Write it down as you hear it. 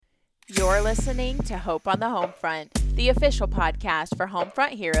You're listening to Hope on the Homefront, the official podcast for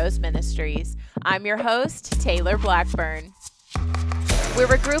Homefront Heroes Ministries. I'm your host, Taylor Blackburn.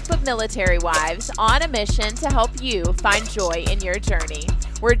 We're a group of military wives on a mission to help you find joy in your journey.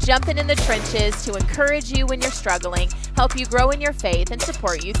 We're jumping in the trenches to encourage you when you're struggling, help you grow in your faith, and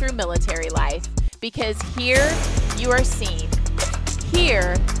support you through military life. Because here, you are seen.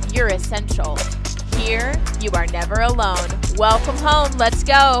 Here, you're essential. Here, you are never alone. Welcome home. Let's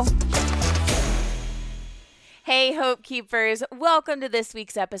go. Hey, Hope Keepers. Welcome to this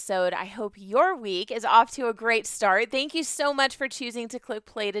week's episode. I hope your week is off to a great start. Thank you so much for choosing to click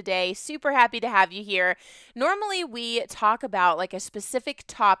play today. Super happy to have you here. Normally, we talk about like a specific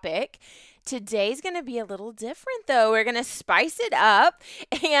topic. Today's going to be a little different, though. We're going to spice it up.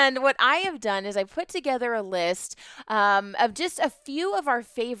 And what I have done is I put together a list of just a few of our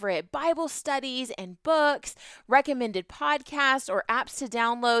favorite Bible studies and books, recommended podcasts or apps to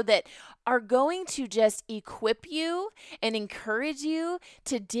download that are going to just equip you and encourage you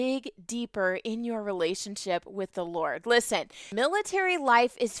to dig deeper in your relationship with the Lord. Listen, military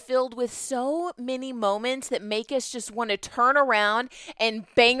life is filled with so many moments that make us just want to turn around and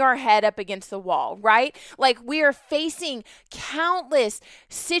bang our head up against the wall, right? Like we are facing countless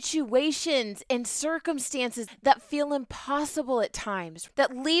situations and circumstances that feel impossible at times,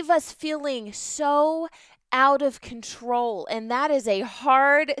 that leave us feeling so out of control. And that is a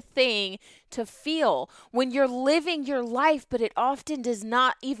hard thing to feel when you're living your life, but it often does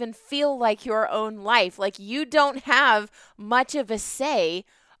not even feel like your own life. Like you don't have much of a say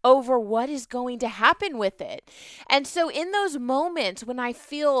over what is going to happen with it. And so in those moments when I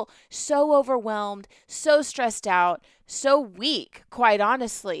feel so overwhelmed, so stressed out, so weak, quite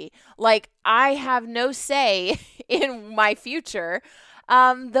honestly, like I have no say in my future,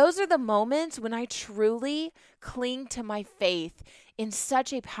 those are the moments when I truly cling to my faith in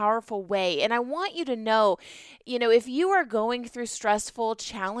such a powerful way. And I want you to know, if you are going through stressful,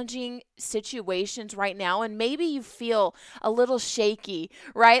 challenging situations right now, and maybe you feel a little shaky,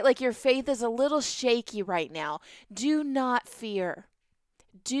 right? Like your faith is a little shaky right now. Do not fear.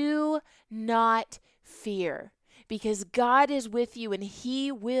 Do not fear. Because God is with you and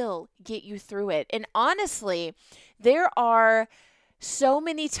He will get you through it. And honestly, there are so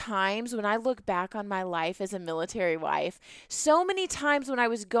many times when I look back on my life as a military wife, so many times when I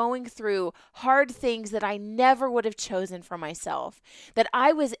was going through hard things that I never would have chosen for myself, that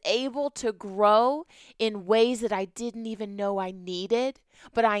I was able to grow in ways that I didn't even know I needed.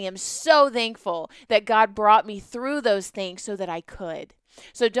 But I am so thankful that God brought me through those things so that I could.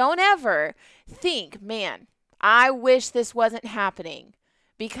 So don't ever think, man, I wish this wasn't happening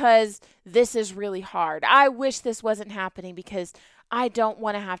because this is really hard. I wish this wasn't happening because I don't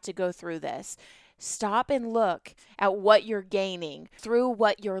want to have to go through this. Stop and look at what you're gaining through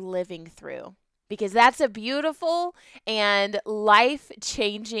what you're living through, because that's a beautiful and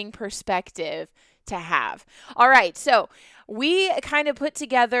life-changing perspective to have. All right, so we kind of put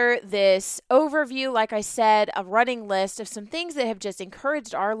together this overview, like I said, a running list of some things that have just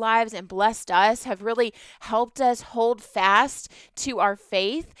encouraged our lives and blessed us, have really helped us hold fast to our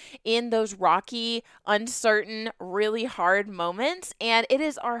faith in those rocky, uncertain, really hard moments. And it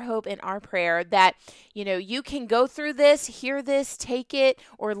is our hope and our prayer that, you can go through this, hear this, take it,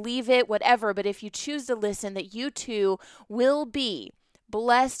 or leave it, whatever. But if you choose to listen, that you too will be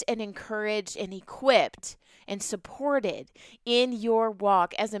blessed and encouraged and equipped and supported in your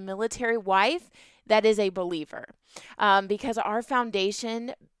walk as a military wife that is a believer. Because our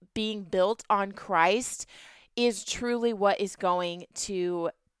foundation being built on Christ is truly what is going to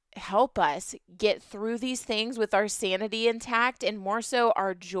help us get through these things with our sanity intact and more so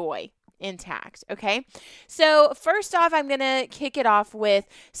our joy intact. Okay. So first off, I'm going to kick it off with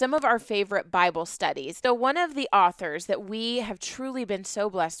some of our favorite Bible studies. So one of the authors that we have truly been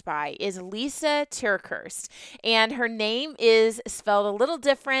so blessed by is Lysa TerKeurst, and her name is spelled a little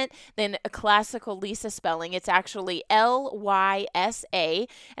different than a classical Lisa spelling. It's actually Lysa,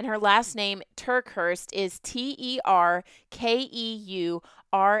 and her last name TerKeurst is TerKeurst.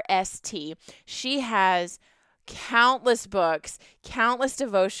 She has countless books, countless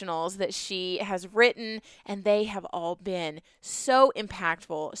devotionals that she has written, and they have all been so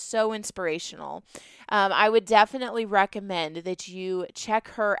impactful, so inspirational. I would definitely recommend that you check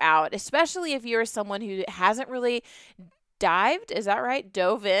her out, especially if you're someone who hasn't really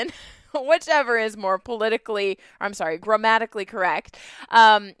dove in whichever is more grammatically correct.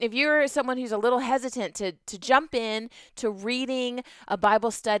 If you're someone who's a little hesitant to jump in to reading a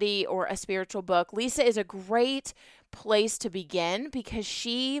Bible study or a spiritual book, Lysa is a great place to begin because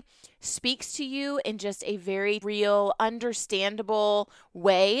she speaks to you in just a very real, understandable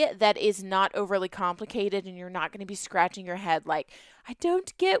way that is not overly complicated, and you're not going to be scratching your head like, I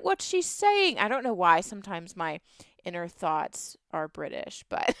don't get what she's saying. I don't know why sometimes my inner thoughts are British,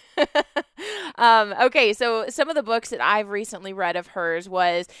 but okay, so some of the books that I've recently read of hers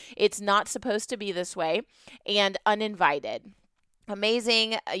was It's Not Supposed to Be This Way and Uninvited.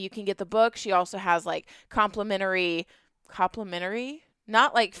 Amazing. You can get the book. She also has like complimentary,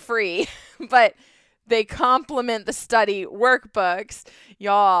 not like free, but they complement the study workbooks.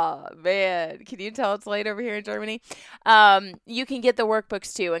 Y'all, man, can you tell it's late over here in Germany? You can get the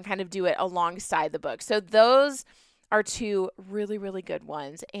workbooks too and kind of do it alongside the book. So those are two really, really good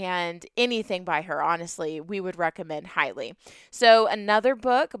ones. And anything by her, honestly, we would recommend highly. So another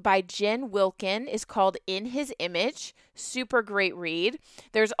book by Jen Wilkin is called In His Image. Super great read.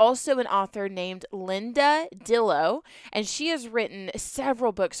 There's also an author named Linda Dillow, and she has written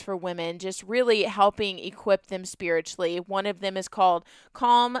several books for women, just really helping equip them spiritually. One of them is called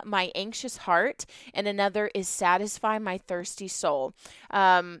Calm My Anxious Heart, and another is Satisfy My Thirsty Soul.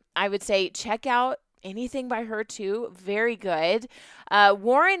 I would say check out anything by her too. Very good.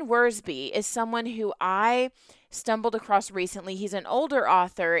 Warren Wiersbe is someone who I stumbled across recently. He's an older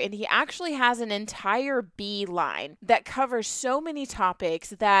author, and he actually has an entire B line that covers so many topics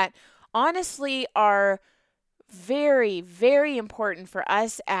that honestly are very, very important for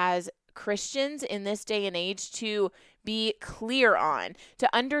us as Christians in this day and age to be clear on, to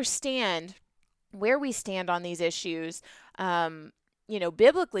understand where we stand on these issues,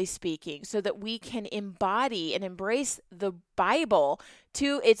 biblically speaking, so that we can embody and embrace the Bible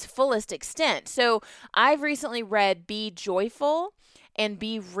to its fullest extent. So I've recently read Be Joyful and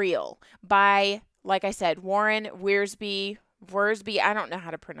Be Real by, like I said, Warren Wiersbe. I don't know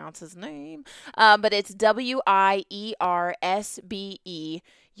how to pronounce his name, but it's Wiersbe.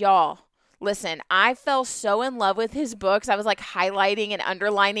 Y'all, listen, I fell so in love with his books. I was like highlighting and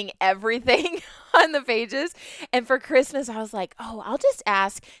underlining everything on the pages. And for Christmas, I was like, oh, I'll just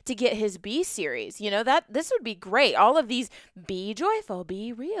ask to get his B series. This would be great. All of these, be joyful,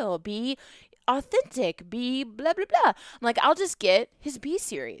 be real, be authentic, be blah, blah, blah. I'm like, I'll just get his B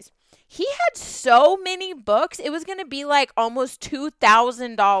series. He had so many books. It was going to be like almost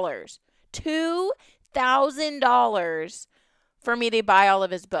 $2,000. $2,000 for me to buy all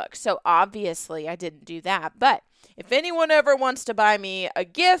of his books. So obviously I didn't do that. But if anyone ever wants to buy me a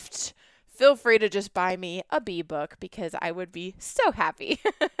gift, feel free to just buy me a B book because I would be so happy.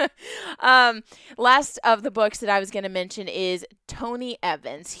 Last of the books that I was going to mention is Tony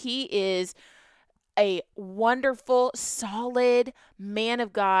Evans. He is a wonderful, solid man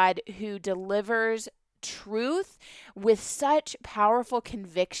of God who delivers truth with such powerful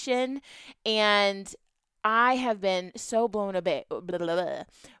conviction, and I have been so blown away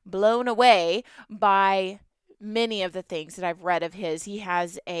by many of the things that I've read of his. He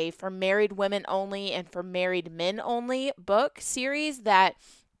has a For Married Women Only and For Married Men Only book series that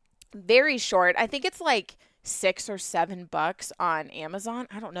very short. I think it's like $6 or $7 on Amazon.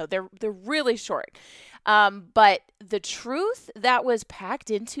 I don't know. They're really short. But the truth that was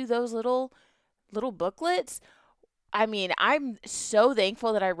packed into those little booklets, I mean, I'm so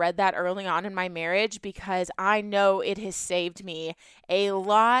thankful that I read that early on in my marriage because I know it has saved me a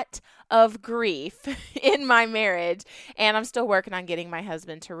lot of grief in my marriage. And I'm still working on getting my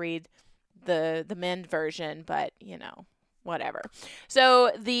husband to read the men's version, but whatever.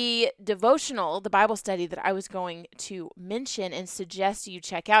 So the devotional, the Bible study that I was going to mention and suggest you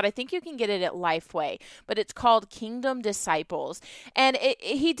check out, I think you can get it at Lifeway, but it's called Kingdom Disciples. And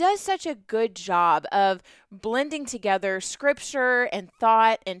he does such a good job of blending together scripture and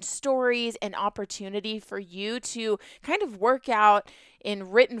thought and stories and opportunity for you to kind of work out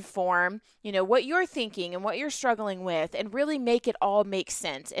in written form, what you're thinking and what you're struggling with, and really make it all make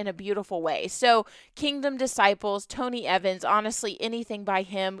sense in a beautiful way. So Kingdom Disciples, Tony Evans, honestly, anything by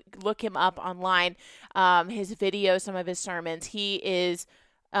him, look him up online, his videos, some of his sermons. He is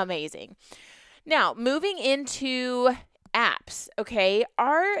amazing. Now, moving into apps, okay?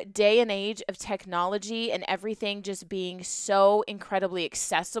 Our day and age of technology and everything just being so incredibly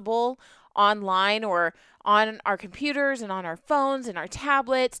accessible online or on our computers and on our phones and our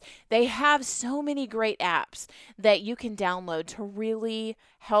tablets, they have so many great apps that you can download to really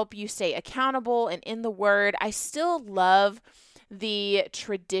help you stay accountable and in the Word. I still love the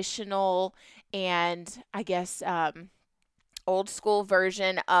traditional and I guess old school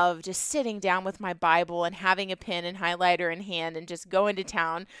version of just sitting down with my Bible and having a pen and highlighter in hand and just going to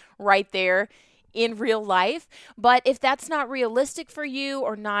town right there in real life. But if that's not realistic for you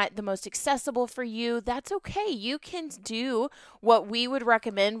or not the most accessible for you, that's okay. You can do what we would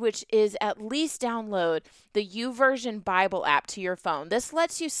recommend, which is at least download the YouVersion Bible app to your phone. This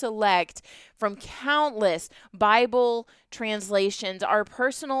lets you select from countless Bible translations. Our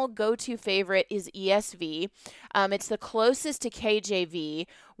personal go-to favorite is ESV. It's the closest to KJV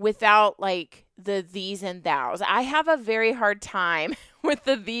without like the these and thous. I have a very hard time with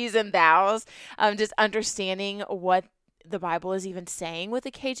the these and thous, just understanding what the Bible is even saying with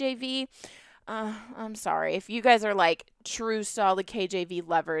the KJV. I'm sorry. If you guys are like true solid KJV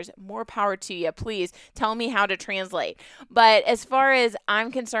lovers, more power to you. Please tell me how to translate. But as far as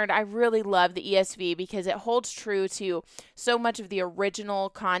I'm concerned, I really love the ESV because it holds true to so much of the original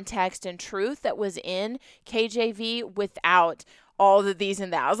context and truth that was in KJV without all the these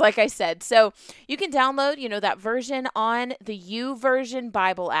and thous, like I said. So you can download, that version on the YouVersion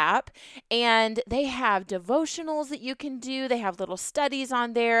Bible app, and they have devotionals that you can do. They have little studies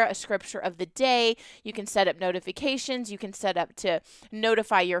on there, a scripture of the day. You can set up notifications. You can set up to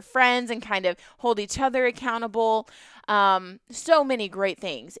notify your friends and kind of hold each other accountable. So many great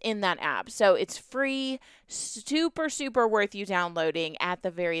things in that app. So it's free, super, super worth you downloading at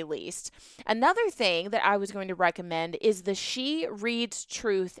the very least. Another thing that I was going to recommend is the She Reads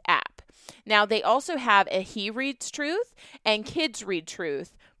Truth app. Now, they also have a He Reads Truth and Kids Read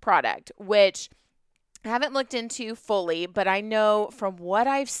Truth product, which I haven't looked into fully, but I know from what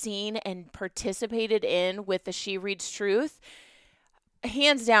I've seen and participated in with the She Reads Truth,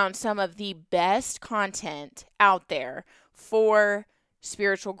 hands down some of the best content out there for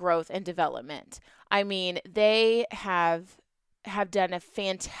spiritual growth and development. I mean, they have done a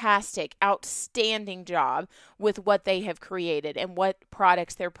fantastic, outstanding job with what they have created and what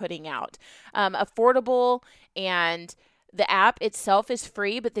products they're putting out. Affordable, and the app itself is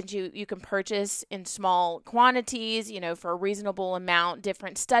free, but then you can purchase in small quantities, for a reasonable amount,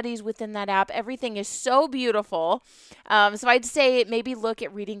 different studies within that app. Everything is so beautiful. So I'd say maybe look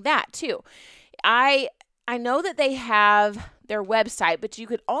at reading that too. I know that they have their website, but you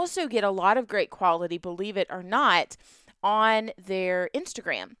could also get a lot of great quality, believe it or not, on their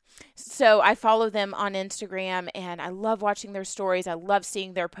Instagram. So I follow them on Instagram, and I love watching their stories. I love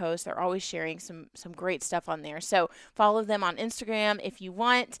seeing their posts. They're always sharing some great stuff on there. So follow them on Instagram if you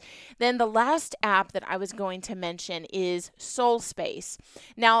want. Then the last app that I was going to mention is Soul Space.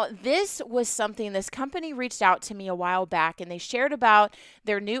 Now, this was something, this company reached out to me a while back, and they shared about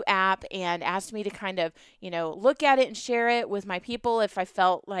their new app and asked me to kind of, look at it and share it with my people if I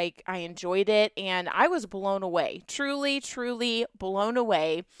felt like I enjoyed it. And I was blown away, truly, truly blown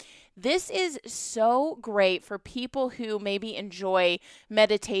away. This is so great for people who maybe enjoy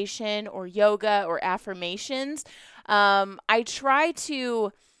meditation or yoga or affirmations. I try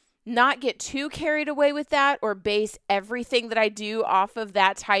to not get too carried away with that or base everything that I do off of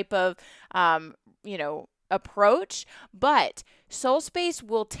that type of, approach. But Soul Space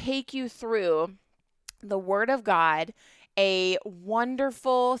will take you through the Word of God, a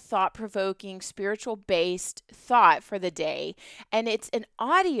wonderful, thought-provoking, spiritual-based thought for the day. And it's an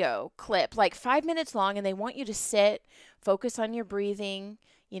audio clip, like 5 minutes long, and they want you to sit, focus on your breathing,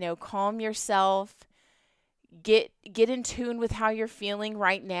 calm yourself, get in tune with how you're feeling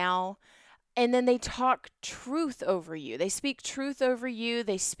right now. And then they talk truth over you. They speak truth over you.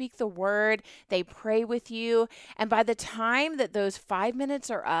 They speak the word. They pray with you. And by the time that those 5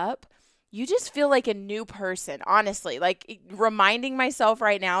 minutes are up, you just feel like a new person, honestly. Like, reminding myself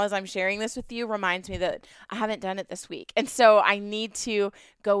right now as I'm sharing this with you reminds me that I haven't done it this week. And so I need to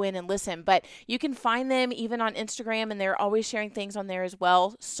go in and listen. But you can find them even on Instagram, and they're always sharing things on there as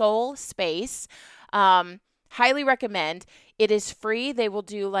well. Soul Space. Highly recommend. It is free. They will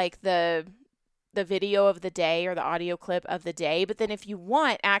do like the video of the day or the audio clip of the day. But then if you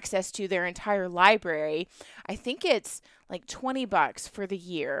want access to their entire library, I think it's like $20 for the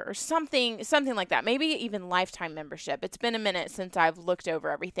year or something like that. Maybe even lifetime membership. It's been a minute since I've looked over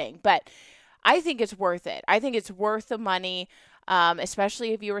everything, but I think it's worth it. I think it's worth the money,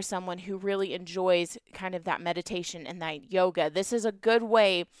 especially if you are someone who really enjoys kind of that meditation and that yoga. This is a good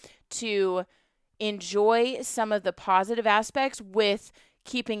way to enjoy some of the positive aspects with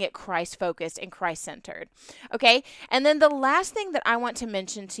keeping it Christ-focused and Christ-centered. Okay? And then the last thing that I want to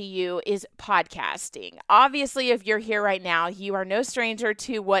mention to you is podcasting. Obviously, if you're here right now, you are no stranger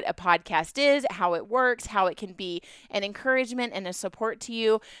to what a podcast is, how it works, how it can be an encouragement and a support to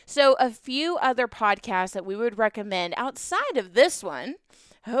you. So a few other podcasts that we would recommend outside of this one,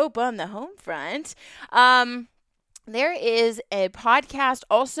 Hope on the Home Front, There is a podcast.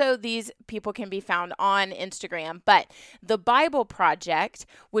 Also, these people can be found on Instagram, but The Bible Project,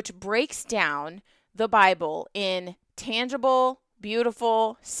 which breaks down the Bible in tangible,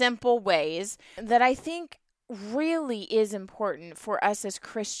 beautiful, simple ways that I think really is important for us as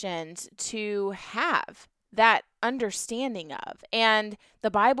Christians to have that understanding of. And the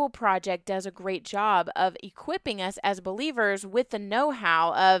Bible Project does a great job of equipping us as believers with the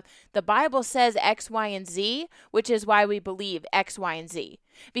know-how of the Bible says X, Y, and Z, which is why we believe X, Y, and Z.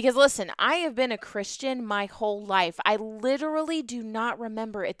 Because listen, I have been a Christian my whole life. I literally do not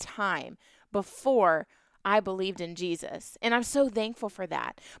remember a time before I believed in Jesus, and I'm so thankful for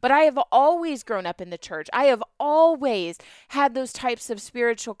that. But I have always grown up in the church. I have always had those types of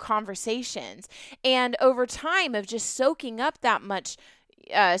spiritual conversations, and over time of just soaking up that much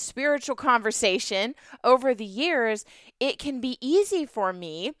spiritual conversation over the years, it can be easy for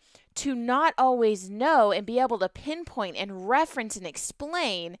me to not always know and be able to pinpoint and reference and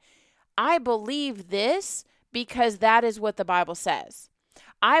explain, I believe this because that is what the Bible says.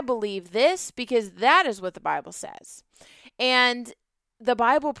 I believe this because that is what the Bible says. And the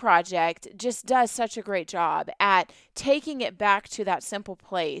Bible Project just does such a great job at taking it back to that simple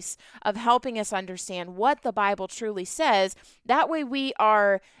place of helping us understand what the Bible truly says. That way we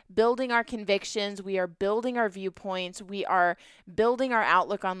are building our convictions, we are building our viewpoints, we are building our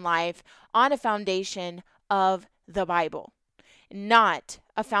outlook on life on a foundation of the Bible, not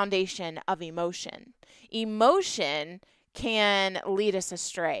a foundation of emotion. Emotion can lead us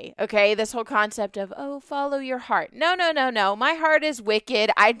astray. Okay, this whole concept of, follow your heart. No. My heart is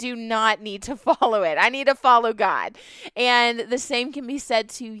wicked. I do not need to follow it. I need to follow God. And the same can be said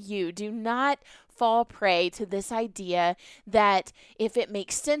to you. Do not fall prey to this idea that if it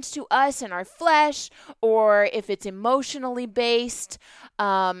makes sense to us in our flesh, or if it's emotionally based,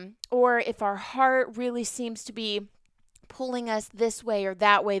 or if our heart really seems to be pulling us this way or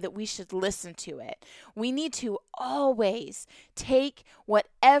that way, that we should listen to it. We need to always take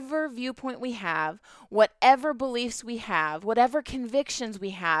whatever viewpoint we have, whatever beliefs we have, whatever convictions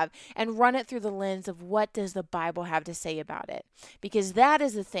we have, and run it through the lens of what does the Bible have to say about it. Because that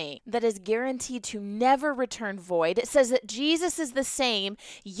is the thing that is guaranteed to never return void. It says that Jesus is the same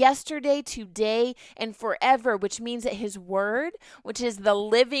yesterday, today, and forever, which means that his word, which is the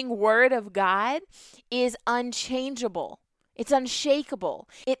living word of God, is unchangeable. It's unshakable.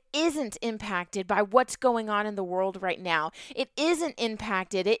 It isn't impacted by what's going on in the world right now. It isn't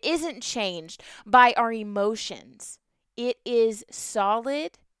impacted. It isn't changed by our emotions. It is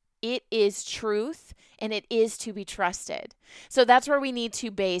solid. It is truth, and it is to be trusted. So that's where we need to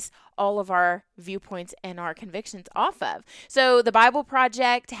base all of our viewpoints and our convictions off of. So the Bible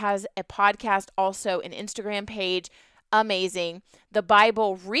Project has a podcast, also an Instagram page. Amazing. The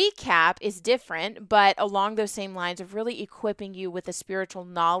Bible Recap is different, but along those same lines of really equipping you with the spiritual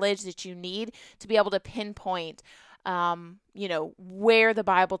knowledge that you need to be able to pinpoint, where the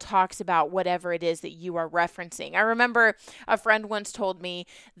Bible talks about whatever it is that you are referencing. I remember a friend once told me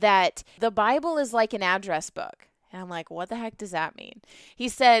that the Bible is like an address book. And I'm like, what the heck does that mean? He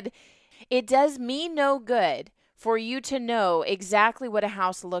said, it does me no good for you to know exactly what a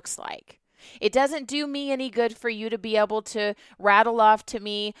house looks like. It doesn't do me any good for you to be able to rattle off to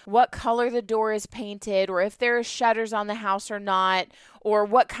me what color the door is painted, or if there are shutters on the house or not, or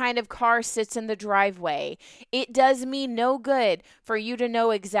what kind of car sits in the driveway. It does me no good for you to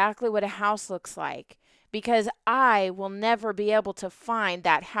know exactly what a house looks like, because I will never be able to find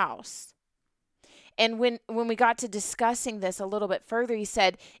that house. And when we got to discussing this a little bit further, he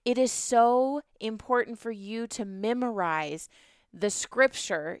said, it is so important for you to memorize the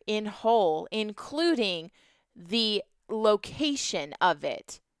scripture in whole, including the location of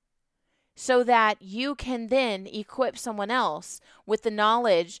it, so that you can then equip someone else with the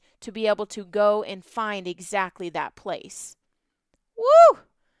knowledge to be able to go and find exactly that place. Woo!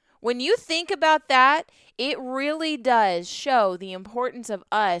 When you think about that, it really does show the importance of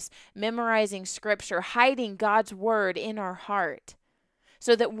us memorizing scripture, hiding God's word in our heart,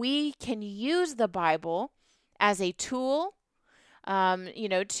 so that we can use the Bible as a tool,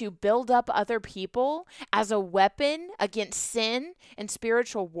 to build up other people, as a weapon against sin and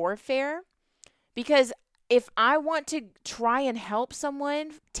spiritual warfare. Because if I want to try and help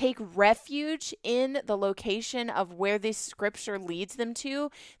someone take refuge in the location of where this scripture leads them to,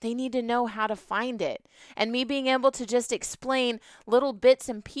 they need to know how to find it. And me being able to just explain little bits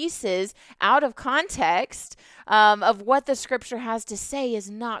and pieces out of context of what the scripture has to say is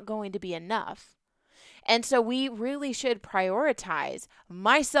not going to be enough. And so we really should prioritize,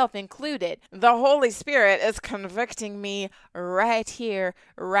 myself included. The Holy Spirit is convicting me right here,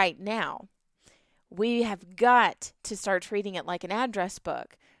 right now. we have got to start treating it like an address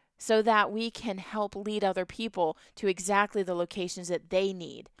book so that we can help lead other people to exactly the locations that they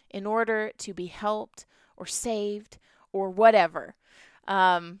need in order to be helped or saved or whatever.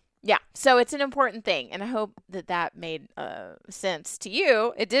 So it's an important thing, and I hope that made sense to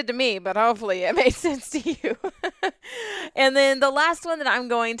you. It did to me, but hopefully it made sense to you. And then the last one that I'm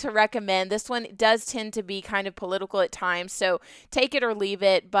going to recommend, this one does tend to be kind of political at times, so take it or leave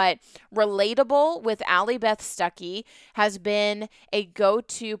it, but Relatable with Allie Beth Stuckey has been a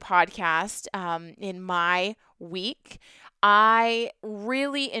go-to podcast in my week. I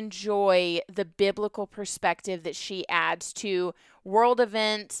really enjoy the biblical perspective that she adds to world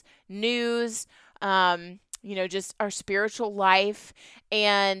events, news, just our spiritual life.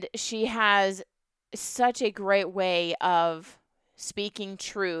 And she has such a great way of speaking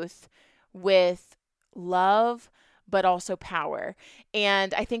truth with love, but also power.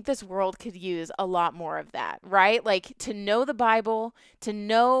 And I think this world could use a lot more of that, right? Like to know the Bible, to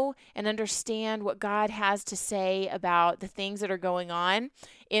know and understand what God has to say about the things that are going on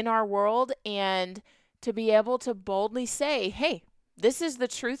in our world, and to be able to boldly say, hey, this is the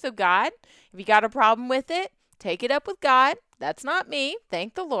truth of God. If you got a problem with it, take it up with God. That's not me.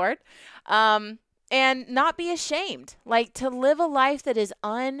 Thank the Lord. And not be ashamed, like to live a life that is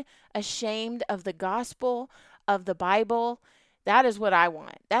unashamed of the gospel, of the Bible. That is what I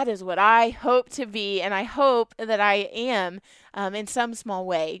want. That is what I hope to be, and I hope that I am in some small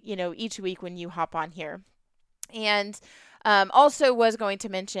way, each week when you hop on here. And also was going to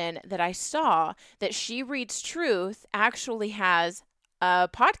mention that I saw that She Reads Truth actually has a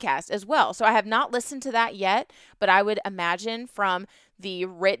podcast as well. So I have not listened to that yet, but I would imagine from the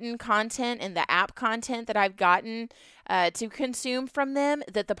written content and the app content that I've gotten to consume from them,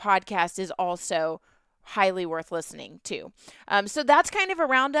 that the podcast is also highly worth listening to. So that's kind of a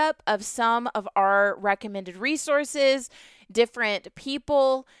roundup of some of our recommended resources, different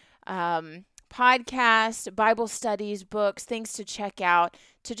people, podcasts, Bible studies, books, things to check out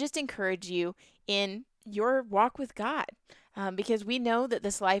to just encourage you in your walk with God. Because we know that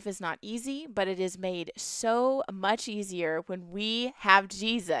this life is not easy, but it is made so much easier when we have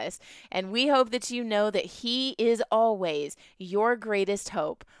Jesus. And we hope that you know that He is always your greatest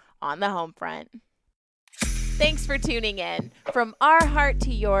hope on the home front. Thanks for tuning in. From our heart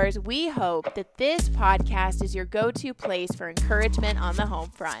to yours, we hope that this podcast is your go-to place for encouragement on the home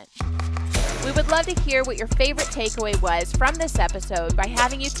front. We would love to hear what your favorite takeaway was from this episode by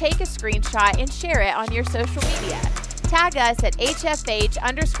having you take a screenshot and share it on your social media. Tag us at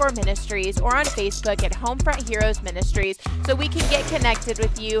HFH_ministries or on Facebook at Homefront Heroes Ministries so we can get connected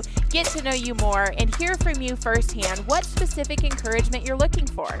with you, get to know you more, and hear from you firsthand what specific encouragement you're looking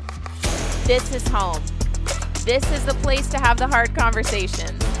for. This is home. This is the place to have the hard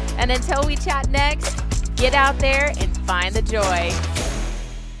conversations. And until we chat next, get out there and find the joy.